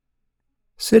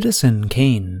Citizen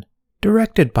Kane,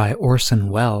 directed by Orson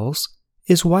Welles,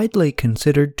 is widely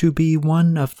considered to be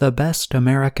one of the best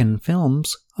American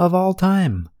films of all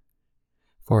time.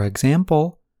 For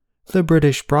example, the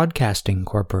British Broadcasting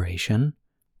Corporation,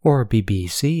 or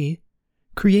BBC,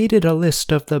 created a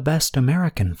list of the best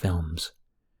American films.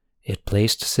 It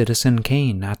placed Citizen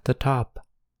Kane at the top.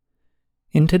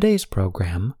 In today's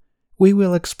program, we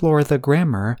will explore the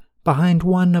grammar behind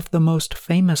one of the most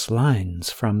famous lines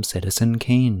from Citizen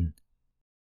Kane.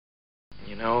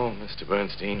 You know, Mr.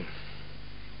 Bernstein,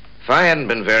 if I hadn't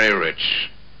been very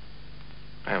rich,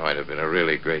 I might have been a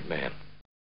really great man.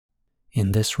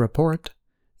 In this report,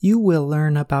 you will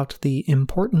learn about the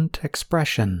important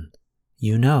expression,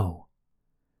 you know.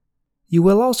 You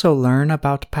will also learn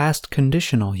about past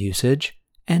conditional usage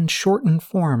and shortened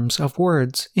forms of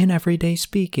words in everyday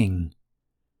speaking.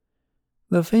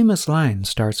 The famous line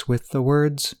starts with the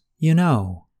words, you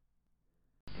know.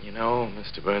 You know,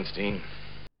 Mr. Bernstein.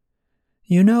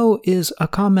 You know is a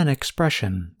common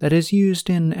expression that is used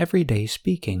in everyday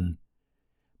speaking,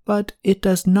 but it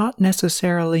does not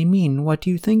necessarily mean what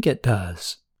you think it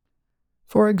does.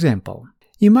 For example,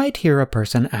 you might hear a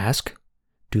person ask,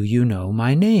 "Do you know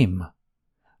my name?"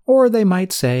 Or they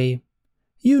might say,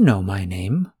 "You know my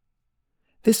name."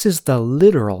 This is the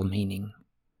literal meaning.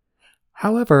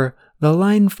 However, the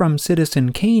line from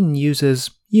Citizen Kane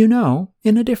uses you know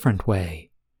in a different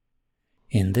way.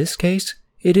 In this case,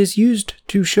 it is used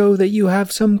to show that you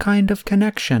have some kind of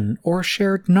connection or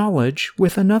shared knowledge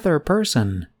with another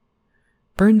person.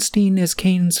 Bernstein is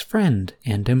Kane's friend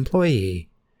and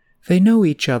employee. They know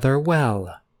each other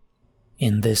well.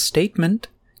 In this statement,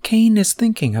 Kane is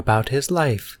thinking about his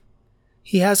life.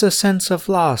 He has a sense of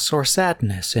loss or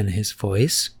sadness in his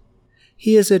voice.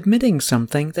 He is admitting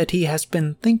something that he has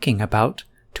been thinking about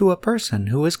to a person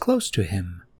who is close to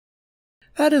him.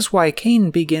 That is why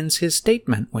Kane begins his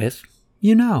statement with,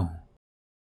 you know.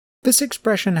 This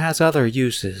expression has other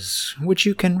uses, which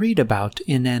you can read about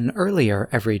in an earlier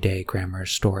everyday grammar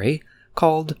story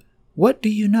called What Do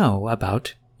You Know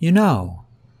About You Know?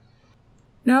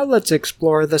 Now let's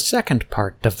explore the second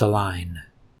part of the line.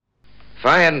 If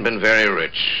I hadn't been very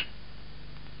rich,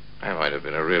 I might have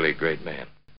been a really great man.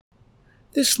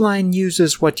 This line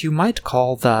uses what you might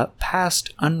call the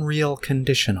past unreal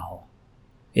conditional.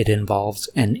 It involves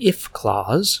an if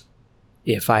clause,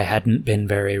 if I hadn't been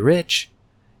very rich,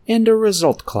 and a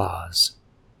result clause,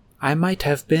 I might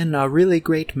have been a really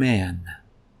great man.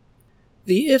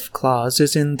 The if clause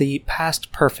is in the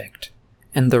past perfect,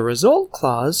 and the result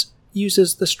clause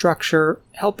uses the structure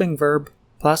helping verb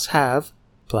plus have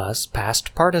plus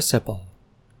past participle.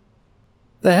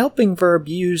 The helping verb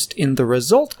used in the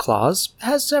result clause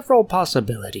has several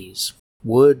possibilities: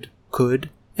 would,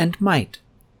 could, and might.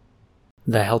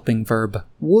 The helping verb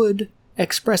would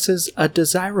expresses a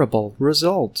desirable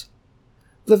result.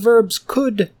 The verbs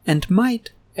could and might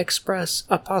express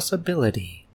a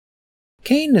possibility.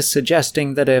 Kane is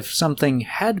suggesting that if something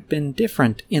had been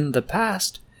different in the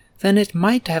past, then it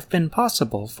might have been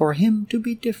possible for him to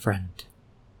be different.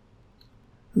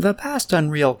 The past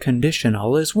unreal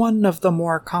conditional is one of the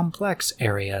more complex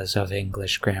areas of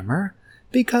English grammar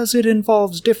because it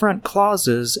involves different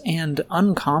clauses and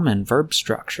uncommon verb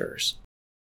structures.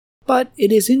 But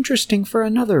it is interesting for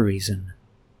another reason: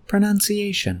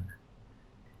 pronunciation.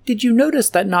 Did you notice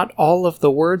that not all of the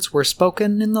words were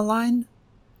spoken in the line?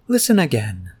 Listen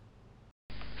again.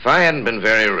 If I hadn't been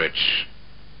very rich,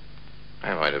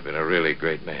 I might have been a really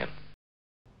great man.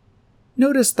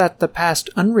 Notice that the past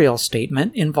unreal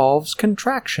statement involves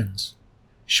contractions,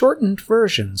 shortened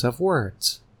versions of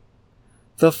words.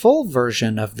 The full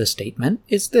version of the statement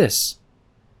is this: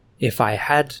 if I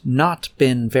had not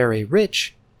been very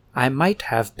rich, I might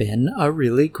have been a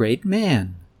really great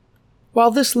man.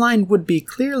 While this line would be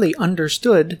clearly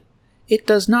understood, it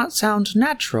does not sound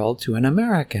natural to an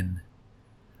American.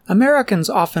 Americans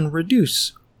often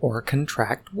reduce or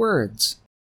contract words.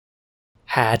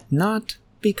 Had not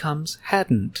becomes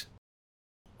hadn't.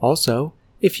 Also,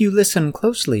 if you listen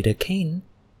closely to Kane,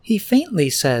 he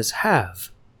faintly says have,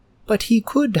 but he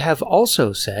could have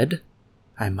also said,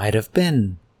 I might have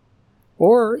been,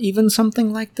 or even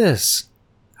something like this,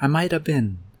 I might have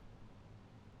been.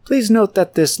 Please note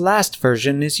that this last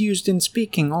version is used in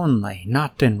speaking only,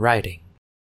 not in writing.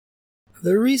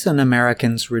 The reason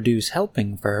Americans reduce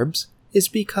helping verbs is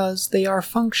because they are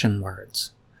function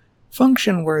words.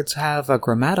 Function words have a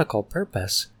grammatical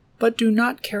purpose, but do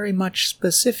not carry much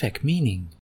specific meaning.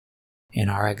 In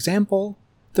our example,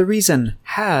 the reason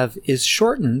have is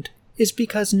shortened is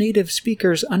because native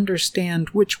speakers understand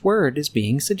which word is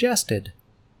being suggested.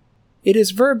 It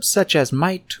is verbs such as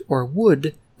might or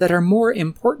would that are more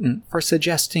important for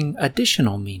suggesting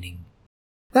additional meaning.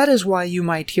 That is why you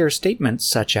might hear statements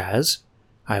such as,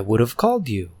 "I would have called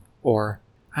you," or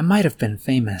 "I might have been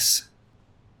famous."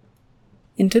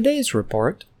 In today's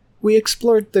report, we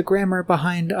explored the grammar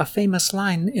behind a famous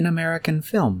line in American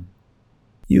film.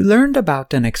 You learned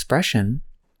about an expression,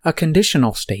 a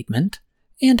conditional statement,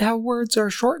 and how words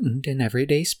are shortened in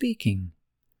everyday speaking.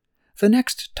 The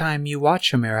next time you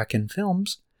watch American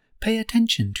films, pay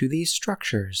attention to these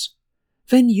structures.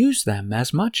 Then use them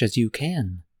as much as you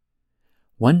can.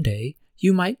 One day,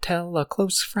 you might tell a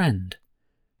close friend,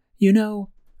 "You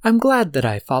know, I'm glad that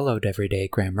I followed everyday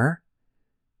grammar.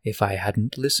 If I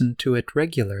hadn't listened to it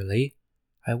regularly,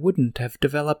 I wouldn't have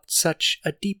developed such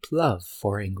a deep love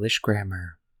for English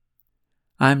grammar."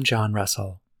 I'm John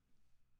Russell.